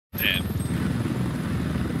Dead.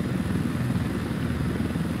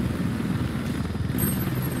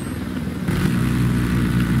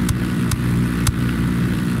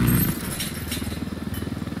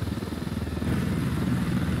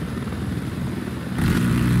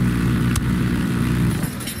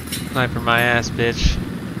 Sniper my ass, bitch.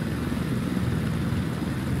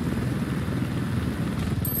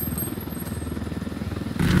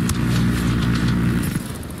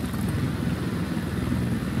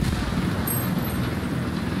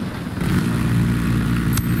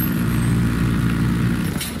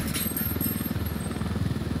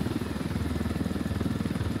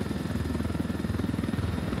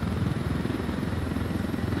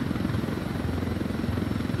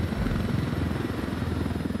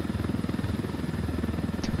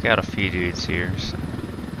 Got a few dudes here. So.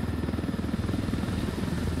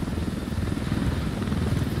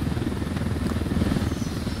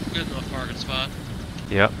 Good enough target spot.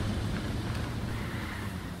 Yep.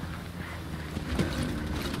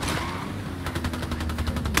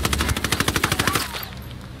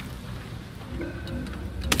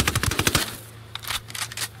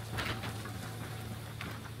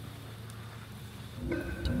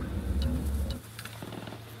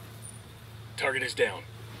 Target is down.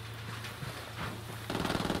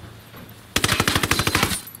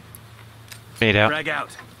 Made out. Frag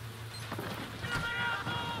out.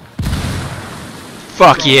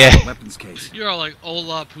 Fuck yeah. Weapons case. You're all like,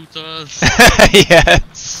 hola putas.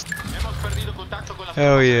 Yes.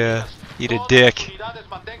 Hell yeah. Eat a dick.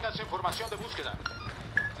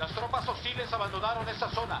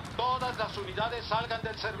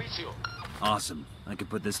 Awesome. I could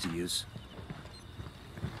put this to use.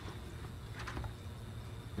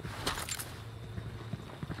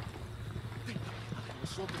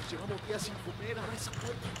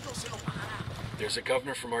 There's a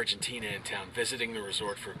governor from Argentina in town visiting the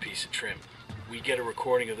resort for a piece of trim. We get a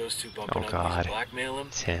recording of those two bumping uglies and blackmail him.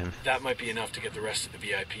 It's him. That might be enough to get the rest of the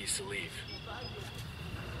VIPs to leave.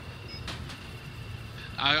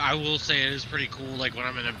 I will say it is pretty cool, like when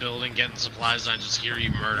I'm in a building getting supplies and I just hear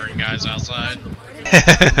you murdering guys outside.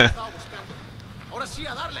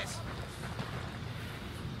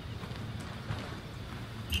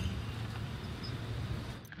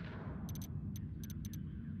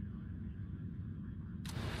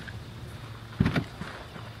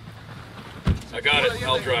 I got it.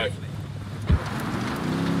 I'll drive.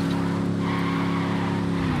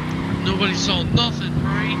 Nobody saw nothing,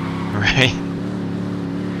 right? Right.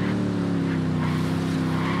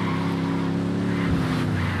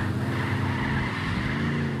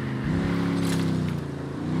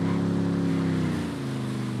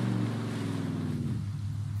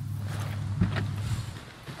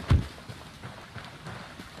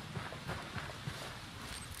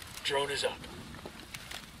 Drone is up.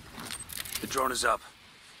 The drone is up.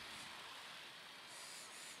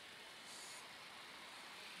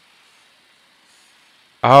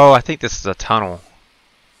 Oh, I think this is a tunnel.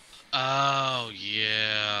 Oh,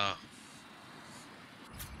 yeah.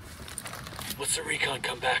 What's the recon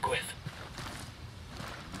come back with?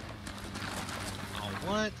 Oh,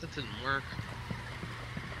 what? That didn't work.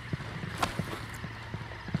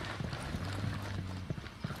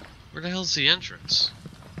 Where the hell's the entrance?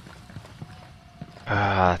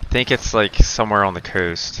 I think it's like somewhere on the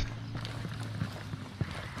coast.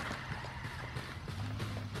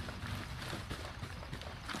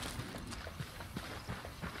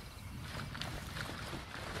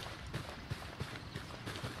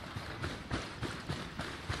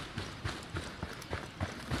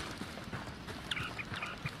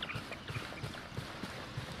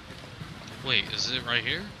 Wait, is it right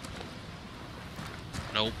here?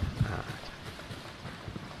 Nope.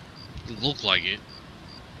 It looked like it.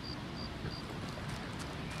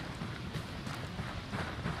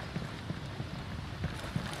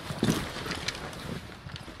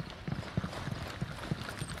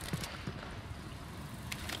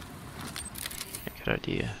 Good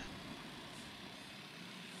idea.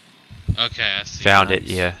 Okay, I see. Found it,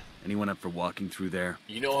 yeah. Anyone up for walking through there?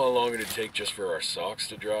 You know how long it'd take just for our socks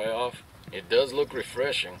to dry off? It does look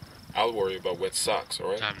refreshing. I'll worry about wet socks,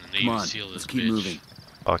 alright? Time to Come Navy on, seal this let's keep bitch. moving.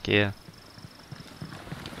 Fuck yeah.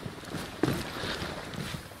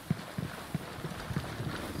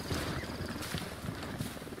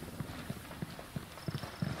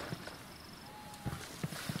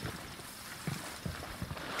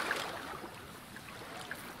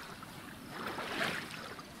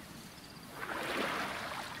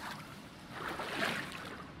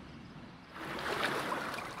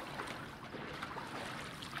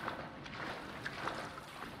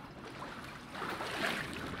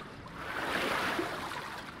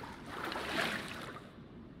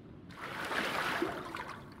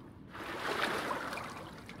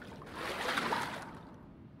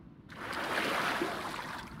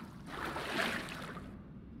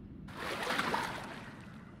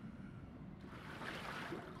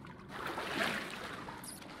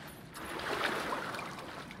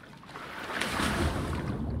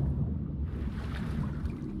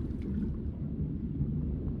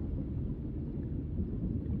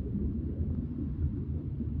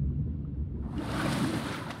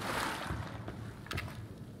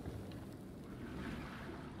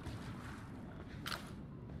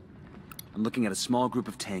 I'm looking at a small group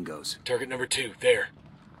of tangos. Target number 2, there.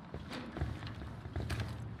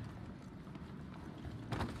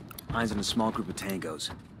 Eyes on a small group of tangos.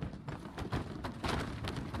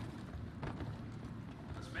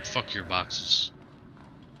 Fuck your boxes.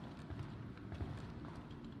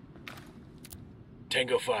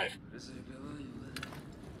 Tango 5.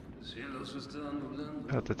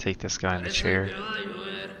 I have to take this guy in the chair.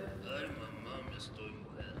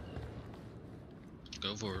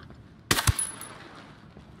 Go for it.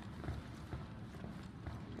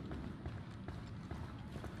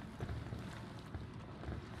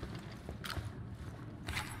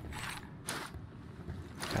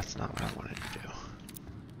 That's not what I wanted to do.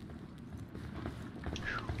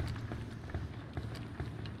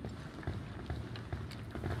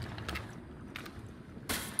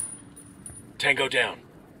 Tango down.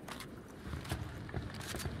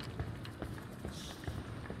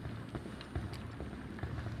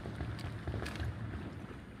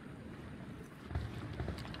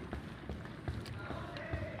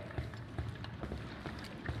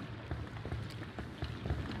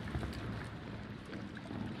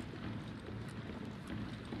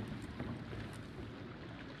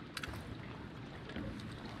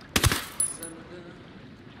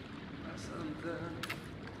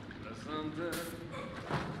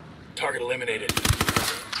 Target eliminated.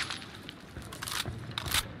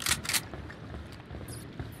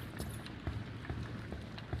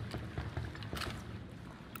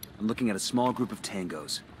 I'm looking at a small group of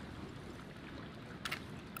tangos.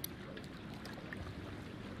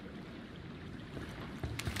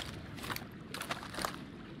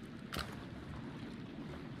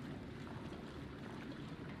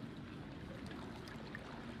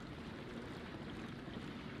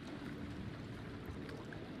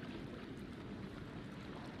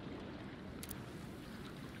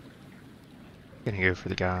 Gonna go for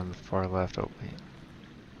the guy on the far left. Oh wait.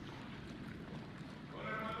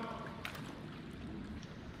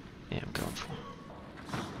 Yeah, I'm going for him.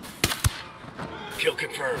 Kill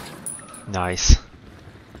confirmed. Nice.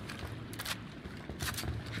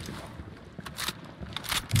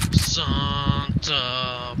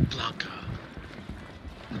 Santa Blanca.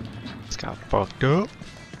 This got fucked up.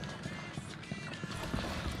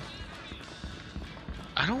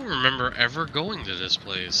 I don't remember ever going to this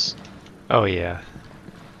place. Oh yeah.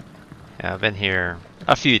 Yeah, I've been here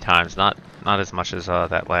a few times, not as much as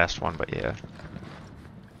that last one, but yeah.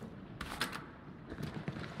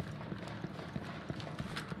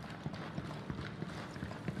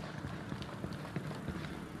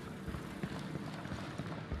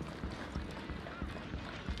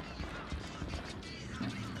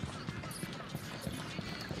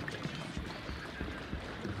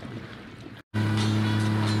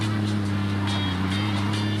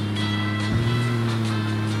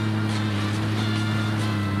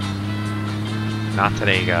 Not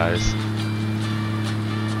today, guys.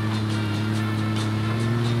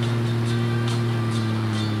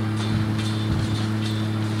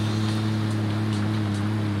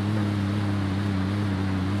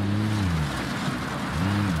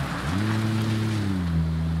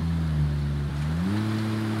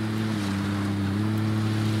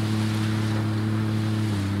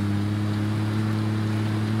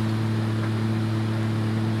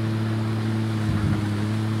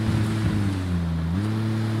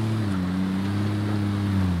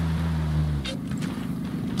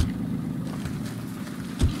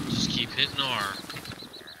 Hitting R.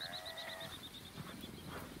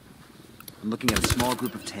 I'm looking at a small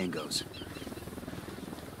group of tangos.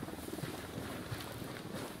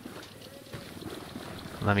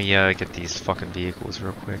 Let me get these fucking vehicles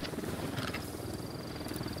real quick.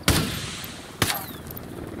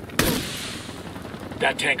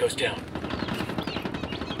 That tango's down.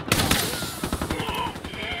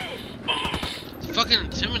 Fucking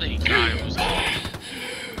intimidating guy was there.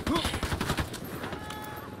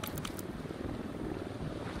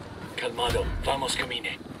 Calmado, vamos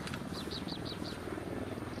camine.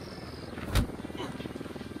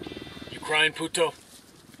 You crying, puto?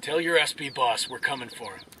 Tell your SB boss we're coming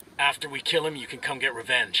for him. After we kill him, you can come get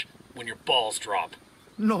revenge. When your balls drop.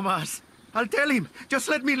 No mas. I'll tell him. Just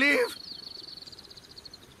let me live.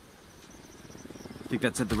 Think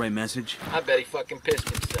that sent the right message? I bet he fucking pissed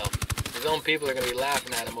himself. His own people are gonna be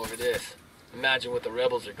laughing at him over this. Imagine what the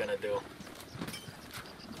rebels are gonna do.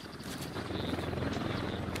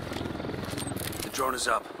 The drone is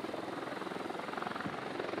up.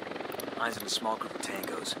 Eyes on a small group of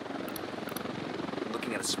tangos. I'm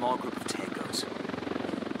looking at a small group of tangos.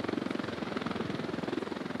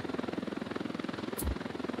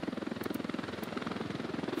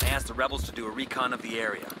 asked the rebels to do a recon of the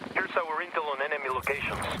area. Here's our intel on enemy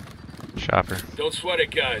locations. Chopper. Don't sweat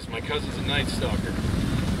it, guys. My cousin's a Night Stalker.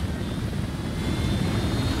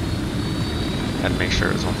 Had to make sure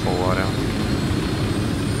it was on full auto.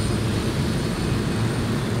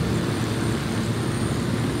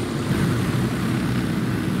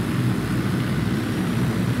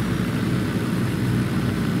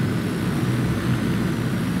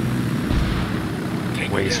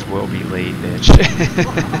 Waste will be laid, bitch.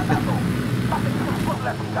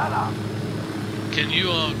 Can you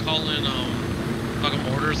call in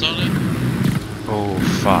fucking orders on it? Oh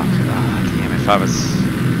fuck. Ah, damn,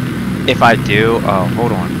 if I do, oh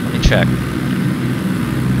hold on, let me check.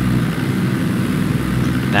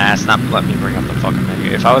 Nah, it's not letting me bring up the fucking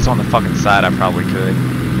menu. If I was on the fucking side, I probably could.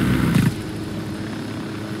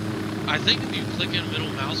 I think if you click in middle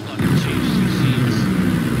mouse button, it changes your scenes.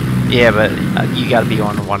 Yeah, but you gotta be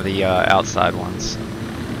on one of the outside ones.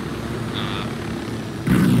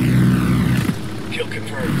 Kill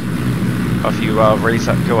confirmed. If you raise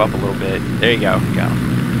up, go up a little bit. There you go. Got him.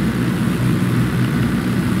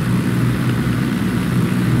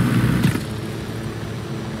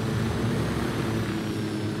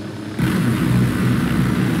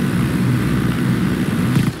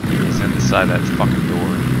 He's inside that fucking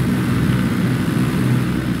door.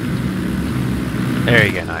 There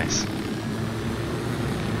you go, nice.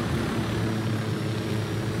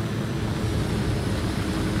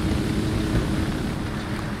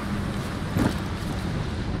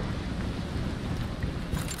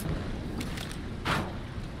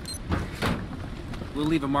 We'll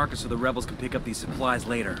leave a marker so the rebels can pick up these supplies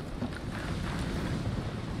later.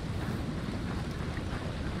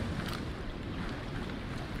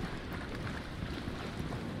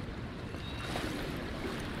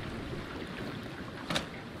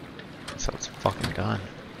 So it's fucking done.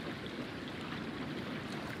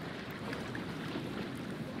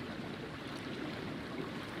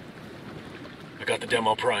 I got the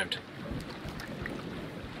demo primed.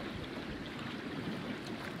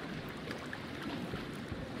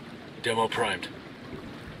 Demo primed.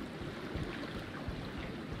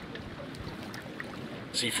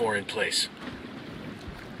 C4 in place.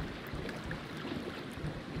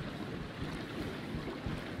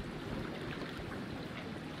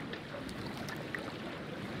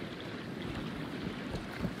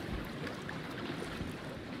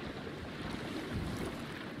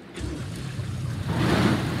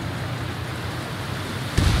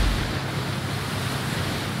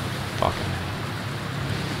 Fucking.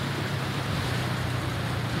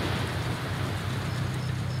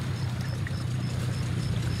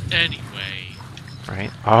 Anyway.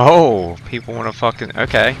 Right? Oh, people want to fucking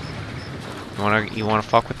okay. You wanna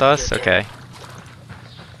fuck with us? Okay.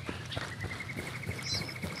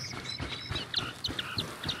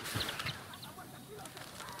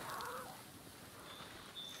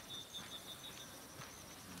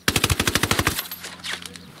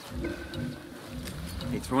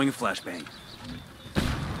 Hey, throwing a flashbang.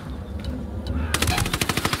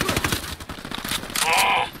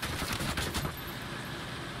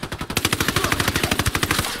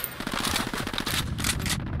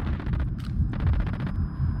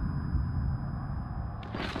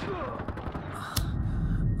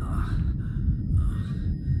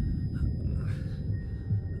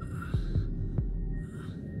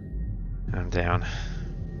 I'm down.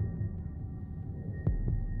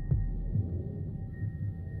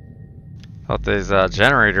 Thought those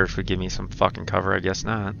generators would give me some fucking cover, I guess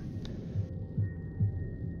not.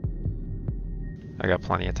 I got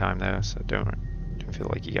plenty of time though, so don't feel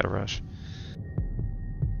like you gotta rush.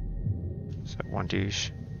 So one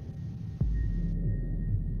douche.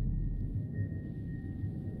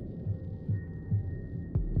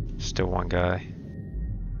 Still one guy.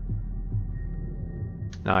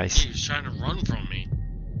 Nice. He was trying to run from me.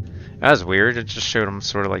 That was weird. It just showed him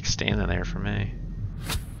sort of like standing there for me.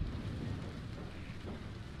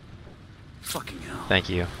 Fucking hell. Thank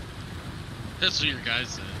you. That's what your guy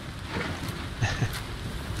said.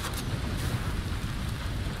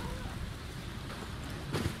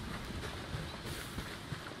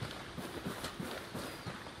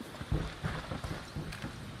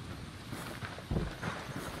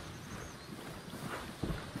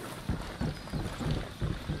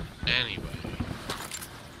 Anyway.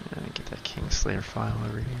 Let me get that Kingslayer file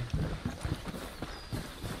over here.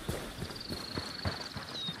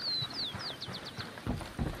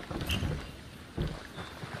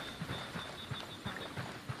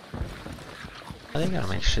 They gotta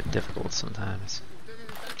make shit difficult sometimes.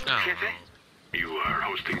 No. You are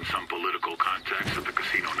hosting some political contacts at the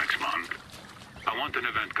casino next month. I want an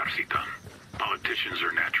event, Carcita. Politicians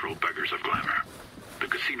are natural beggars of glamour. The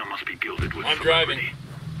casino must be gilded with I'm celebrity. driving.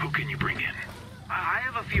 Who can you bring in? I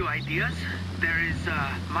have a few ideas. There is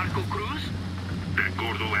Marco Cruz. That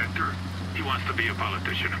gordo actor? He wants to be a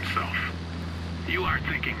politician himself. You are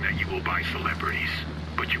thinking that you will buy celebrities,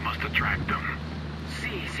 but you must attract them.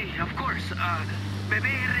 Sí, of course.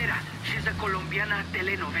 Bebé Herrera. She's a Colombiana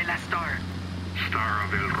telenovela star. Star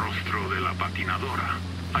of El Rostro de la Patinadora.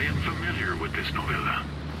 I am familiar with this novela.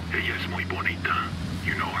 Ella es muy bonita.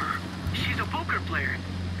 You know her? She's a poker player.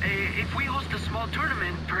 If we host a small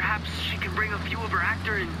tournament, perhaps she can bring a few of her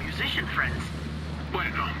actor and musician friends.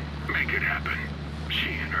 Bueno, make it happen. She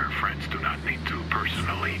and her friends do not need to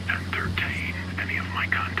personally entertain any of my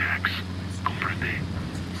contacts. Comprende?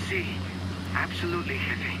 Sí, absolutely,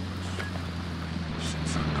 jefe.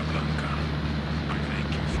 Santa Blanca, I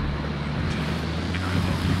thank you for your loyalty, and I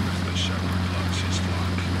love you as the shepherd loves his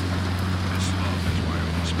flock. This love is why I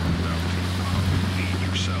was put out to lead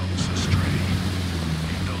yourselves astray,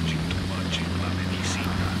 indulging too much in la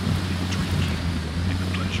medicina, in drinking, in the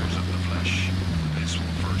pleasures of the flesh. This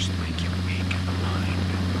will first make you weak in the mind,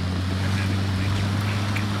 and then it will make you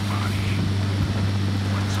weak in the body.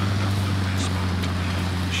 When Santa Blanca spoke to me,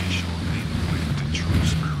 she showed me the way to true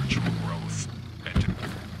spiritual growth, and to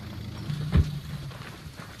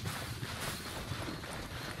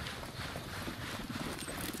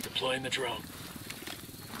Deploying the drone.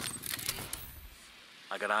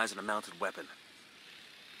 I got eyes on a mounted weapon.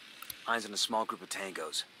 Eyes on a small group of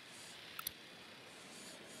tangos.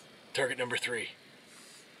 Target number 3.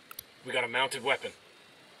 We got a mounted weapon.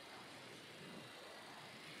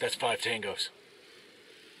 That's 5 tangos.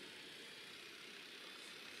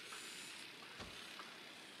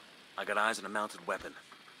 I got eyes on a mounted weapon.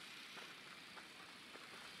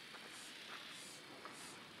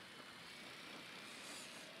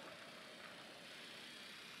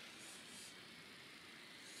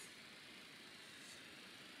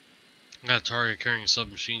 Got a target carrying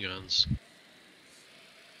submachine guns.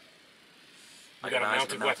 We I got a eyes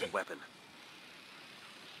mounted on a mounted weapon.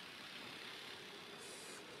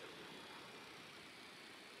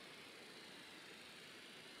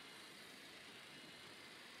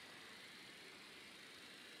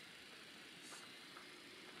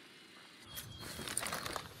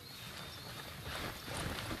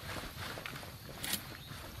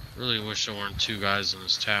 Really wish there weren't 2 guys in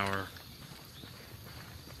this tower.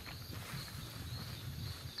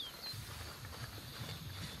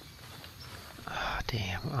 Ah,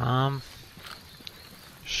 damn.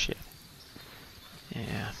 Shit.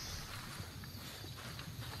 Yeah.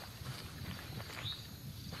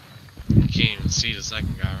 You can't even see the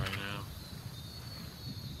second guy right now.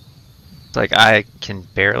 It's like I can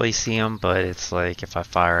barely see them, but it's like if I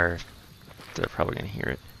fire, they're probably gonna hear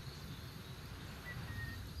it.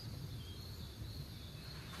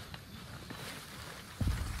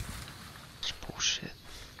 It's bullshit.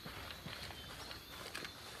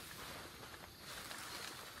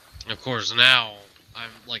 Of course, now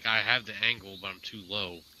I have the angle, but I'm too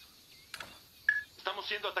low. Estamos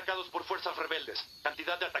siendo atacados por fuerzas rebeldes.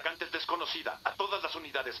 Cantidad de atacantes desconocida. A todas las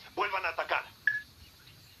unidades, vuelvan a atacar.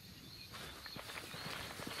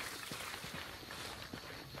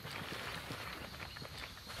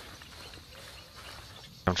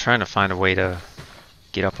 I'm trying to find a way to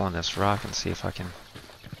get up on this rock and see if I can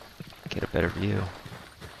get a better view.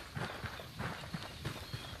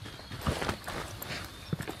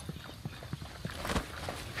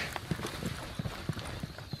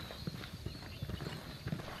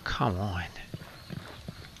 Come on.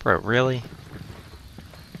 Bro, really?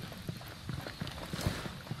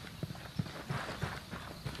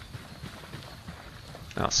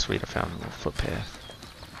 Oh, sweet, I found a little footpath.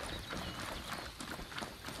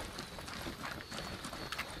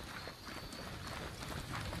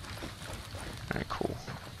 Alright, cool.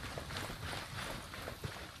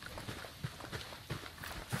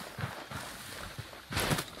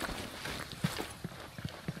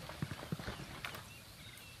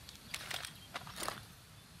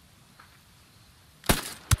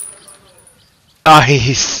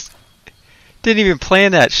 Nice! Didn't even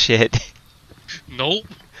plan that shit. Nope.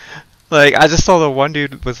 Like, I just saw the one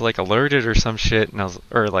dude was like alerted or some shit, and I was,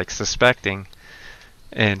 or like suspecting,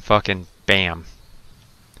 and fucking bam.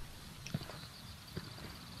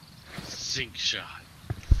 Zinc shot.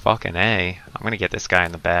 Fucking A. I'm gonna get this guy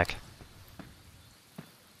in the back.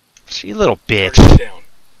 She little bitch. Target's down.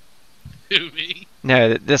 Who, me?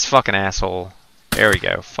 No, this fucking asshole. There we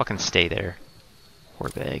go. Fucking stay there.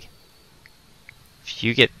 Whore bag. If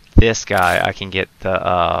you get this guy, I can get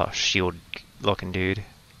the shield looking dude.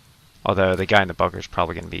 Although the guy in the bunker is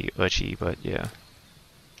probably gonna be Uchi, but yeah.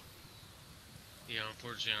 Yeah,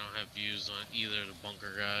 unfortunately I don't have views on either of the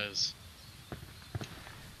bunker guys.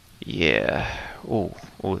 Yeah. Oh,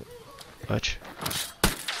 oh, much.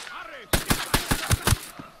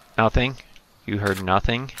 Nothing. You heard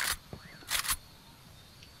nothing.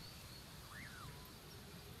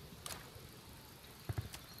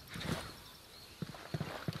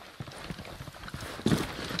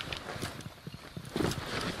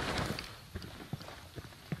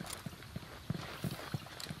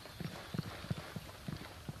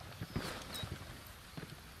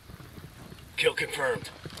 Kill confirmed.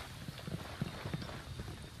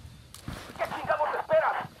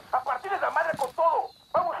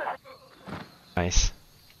 Nice.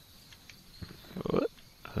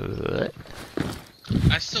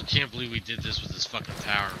 I still can't believe we did this with this fucking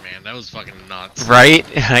tower, man. That was fucking nuts. Right?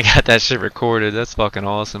 I got that shit recorded. That's fucking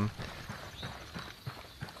awesome.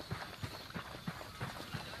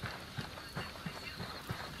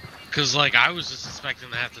 Cause like I was just expecting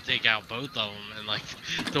to have to take out both of them, and like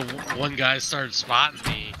the one guy started spotting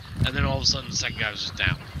me, and then all of a sudden the second guy was just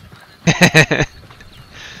down.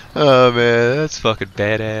 Oh man, that's fucking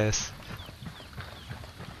badass.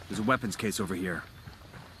 There's a weapons case over here.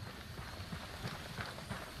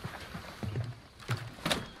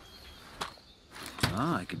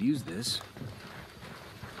 Ah, I could use this.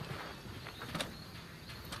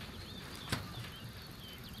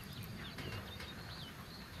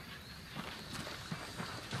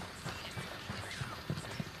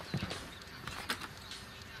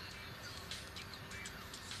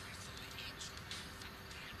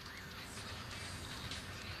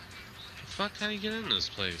 Fuck, how do you get in this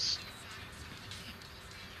place?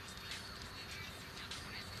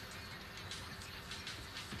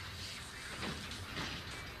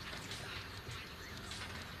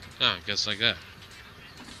 Oh, I guess like that.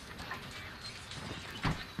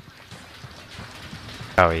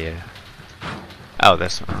 Oh yeah. Oh,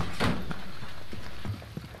 this one.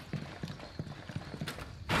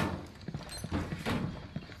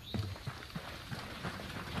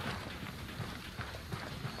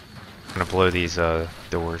 I'm gonna blow these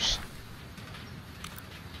doors.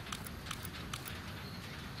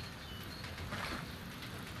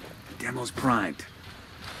 Demo's primed.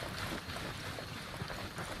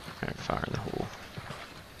 Alright, fire them.